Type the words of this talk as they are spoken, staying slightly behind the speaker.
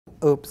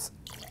Oops.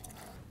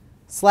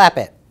 Slap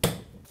it.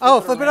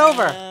 Oh, flip it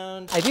over.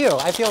 I do.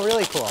 I feel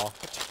really cool.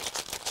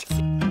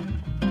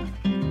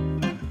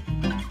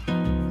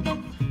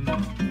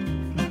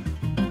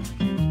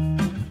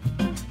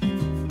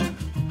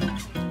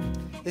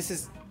 This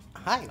is,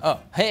 hi. Oh,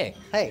 hey.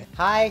 Hey.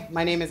 Hi,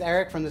 my name is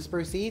Eric from the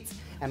Spruce Eats,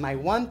 and my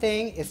one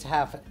thing is to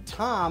have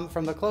Tom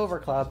from the Clover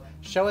Club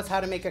show us how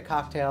to make a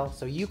cocktail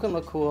so you can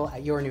look cool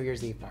at your New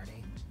Year's Eve party.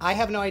 I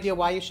have no idea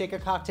why you shake a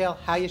cocktail,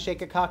 how you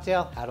shake a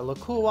cocktail, how to look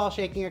cool while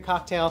shaking a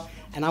cocktail,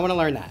 and I want to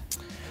learn that.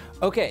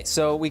 Okay,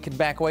 so we can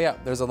back way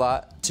up. There's a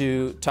lot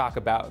to talk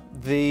about.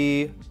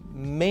 The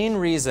main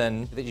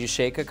reason that you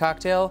shake a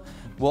cocktail,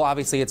 well,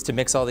 obviously it's to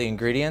mix all the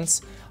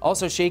ingredients.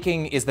 Also,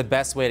 shaking is the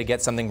best way to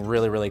get something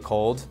really, really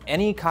cold.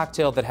 Any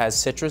cocktail that has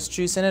citrus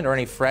juice in it or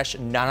any fresh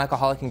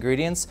non-alcoholic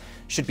ingredients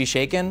should be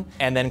shaken.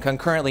 And then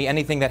concurrently,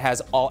 anything that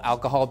has all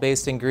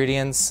alcohol-based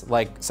ingredients,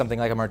 like something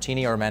like a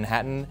martini or a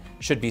Manhattan,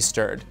 should be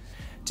stirred.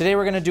 Today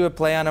we're gonna do a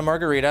play on a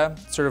margarita,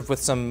 sort of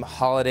with some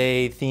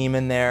holiday theme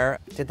in there.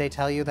 Did they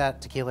tell you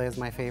that tequila is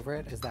my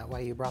favorite? Is that why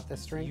you brought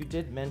this drink? You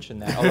did mention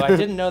that, although I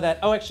didn't know that.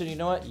 Oh, actually, you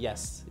know what?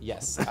 Yes,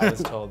 I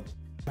was told.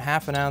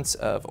 Half an ounce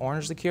of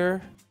orange liqueur.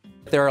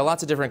 There are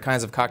lots of different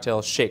kinds of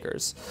cocktail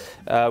shakers.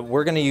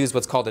 We're gonna use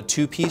what's called a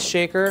two-piece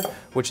shaker,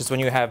 which is when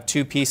you have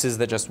two pieces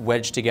that just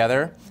wedge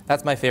together.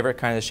 That's my favorite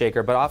kind of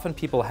shaker, but often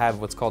people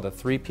have what's called a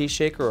three-piece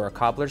shaker or a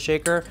cobbler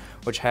shaker,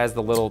 which has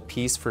the little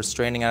piece for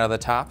straining out of the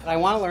top. I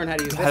wanna learn how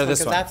to use this one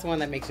because that's the one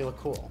that makes you look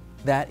cool.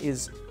 That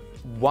is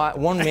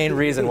one main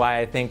reason why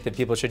I think that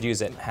people should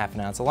use it. Half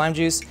an ounce of lime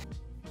juice,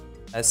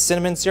 a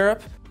cinnamon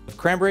syrup,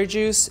 cranberry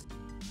juice.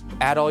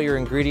 Add all your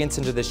ingredients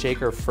into the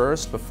shaker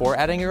first before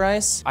adding your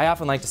ice. I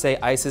often like to say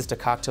ice is to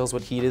cocktails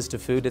what heat is to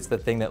food. It's the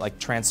thing that like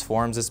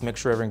transforms this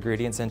mixture of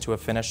ingredients into a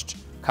finished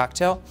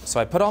cocktail. So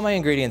I put all my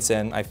ingredients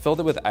in, I filled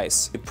it with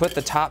ice. You put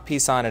the top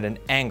piece on at an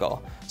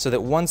angle so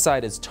that one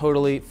side is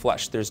totally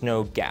flush, there's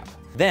no gap.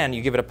 Then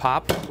you give it a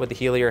pop with the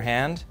heel of your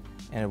hand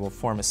and it will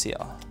form a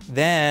seal.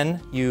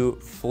 Then you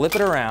flip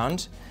it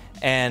around.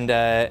 And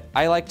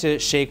I like to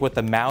shake with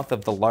the mouth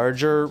of the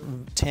larger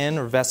tin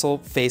or vessel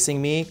facing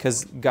me,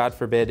 because God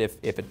forbid if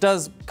it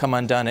does come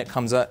undone, it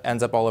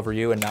ends up all over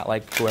you and not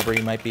like whoever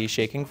you might be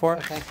shaking for.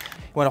 Okay.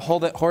 You want to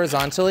hold it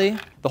horizontally.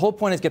 The whole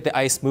point is get the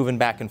ice moving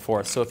back and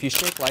forth. So if you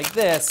shake like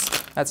this,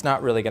 that's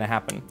not really going to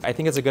happen. I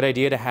think it's a good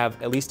idea to have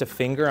at least a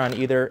finger on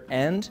either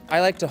end.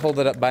 I like to hold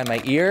it up by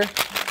my ear.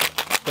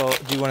 So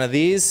do one of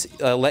these.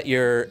 Let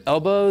your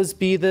elbows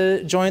be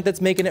the joint that's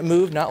making it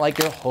move, not like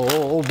your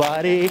whole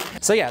body.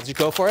 So yeah, just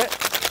go for it.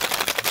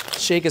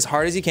 Shake as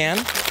hard as you can.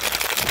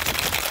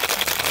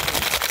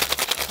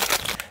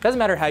 Doesn't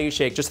matter how you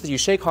shake, just that you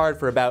shake hard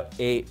for about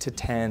 8 to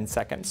 10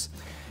 seconds.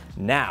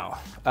 Now,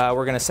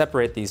 we're gonna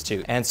separate these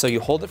two. And so you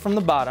hold it from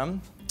the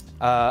bottom,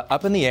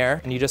 up in the air,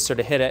 and you just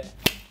sort of hit it,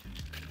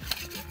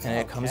 and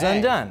it comes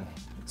undone.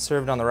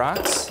 Served on the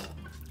rocks.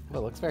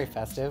 Well, it looks very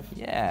festive.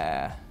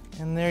 Yeah.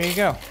 And there you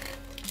go.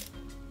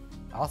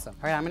 Awesome.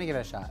 All right, I'm gonna give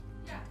it a shot.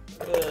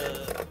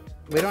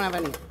 We don't have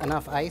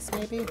enough ice,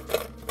 maybe?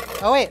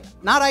 Oh wait,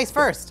 not ice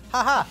first.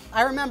 Haha,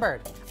 I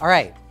remembered. All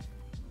right,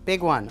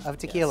 big one of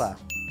tequila.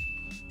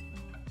 Yes.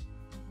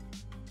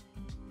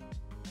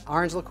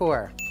 Orange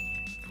liqueur.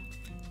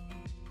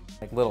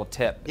 Like little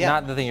tip, yeah.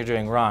 Not the thing you're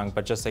doing wrong,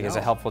 but just like as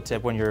a helpful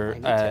tip when you're,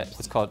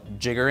 it's called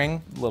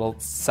jiggering. Little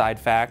side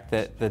fact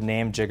that the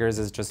name jiggers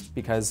is just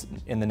because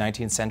in the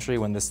 19th century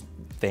when this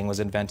thing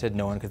was invented,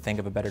 no one could think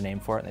of a better name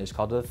for it, and they just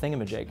called it a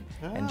thingamajig.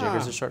 And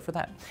jiggers is short for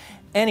that.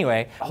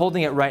 Anyway,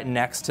 holding it right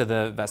next to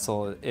the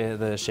vessel,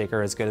 the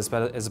shaker is good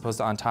as opposed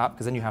to on top,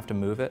 because then you have to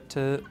move it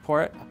to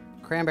pour it.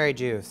 Cranberry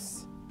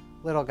juice,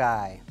 little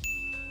guy.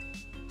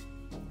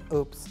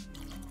 Oops.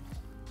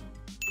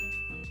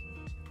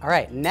 All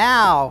right,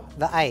 now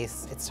the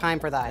ice. It's time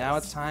for the ice. Now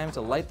it's time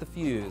to light the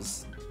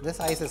fuse. This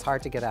ice is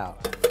hard to get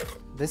out.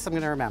 This I'm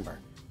gonna remember.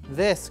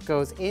 This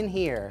goes in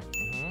here.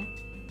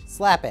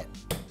 Slap it.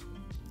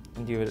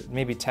 And you would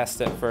maybe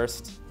test it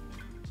first.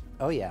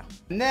 Oh yeah.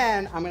 And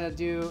then I'm gonna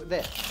do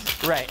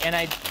this. Right, and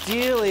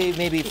ideally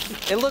maybe,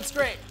 it looks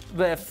great,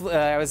 but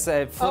I would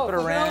say flip it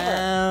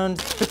around.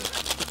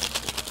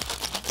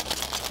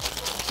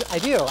 I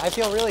do, I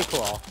feel really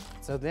cool.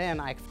 So then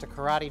I have to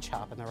karate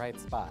chop in the right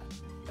spot.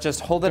 Just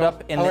hold it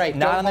up, and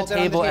not on the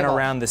table and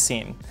around the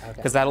seam,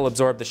 because that'll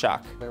absorb the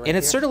shock. Right and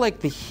it's sort of like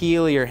the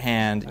heel of your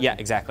hand. Okay. Yeah,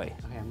 exactly.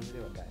 Okay, I'm gonna do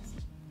it, guys.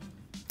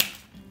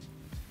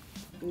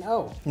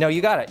 No. No,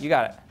 you got it, you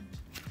got it.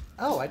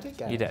 Oh, I did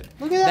get it. You did.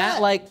 Look at that.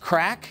 That like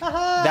crack,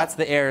 that's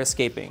the air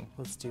escaping.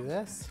 Let's do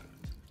this.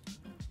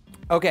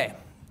 Okay,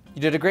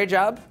 you did a great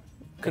job.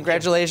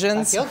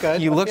 Congratulations. I feel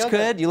good. You looked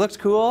good. You looked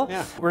cool.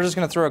 Yeah. We're just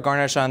gonna throw a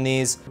garnish on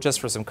these just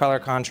for some color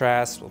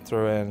contrast. We'll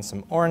throw in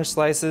some orange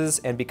slices,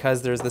 and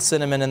because there's the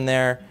cinnamon in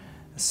there,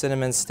 a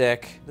cinnamon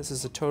stick. This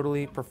is a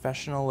totally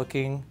professional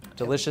looking,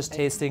 delicious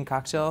tasting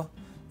cocktail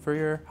for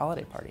your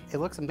holiday party. It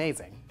looks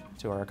amazing.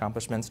 To our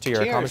accomplishments, to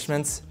your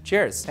accomplishments.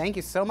 Cheers. Thank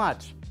you so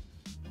much.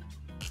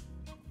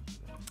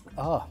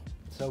 Oh,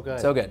 so good.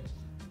 So good.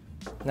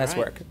 Nice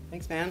work.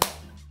 Thanks, man.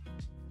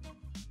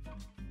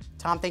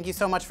 Tom, thank you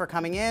so much for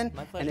coming in.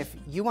 My pleasure. And if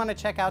you want to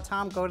check out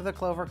Tom, go to the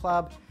Clover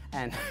Club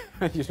and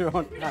you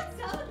don't.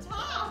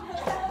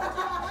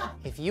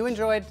 If you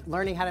enjoyed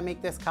learning how to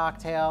make this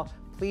cocktail,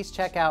 please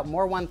check out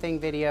more One Thing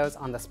videos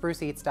on the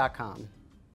spruceeats.com.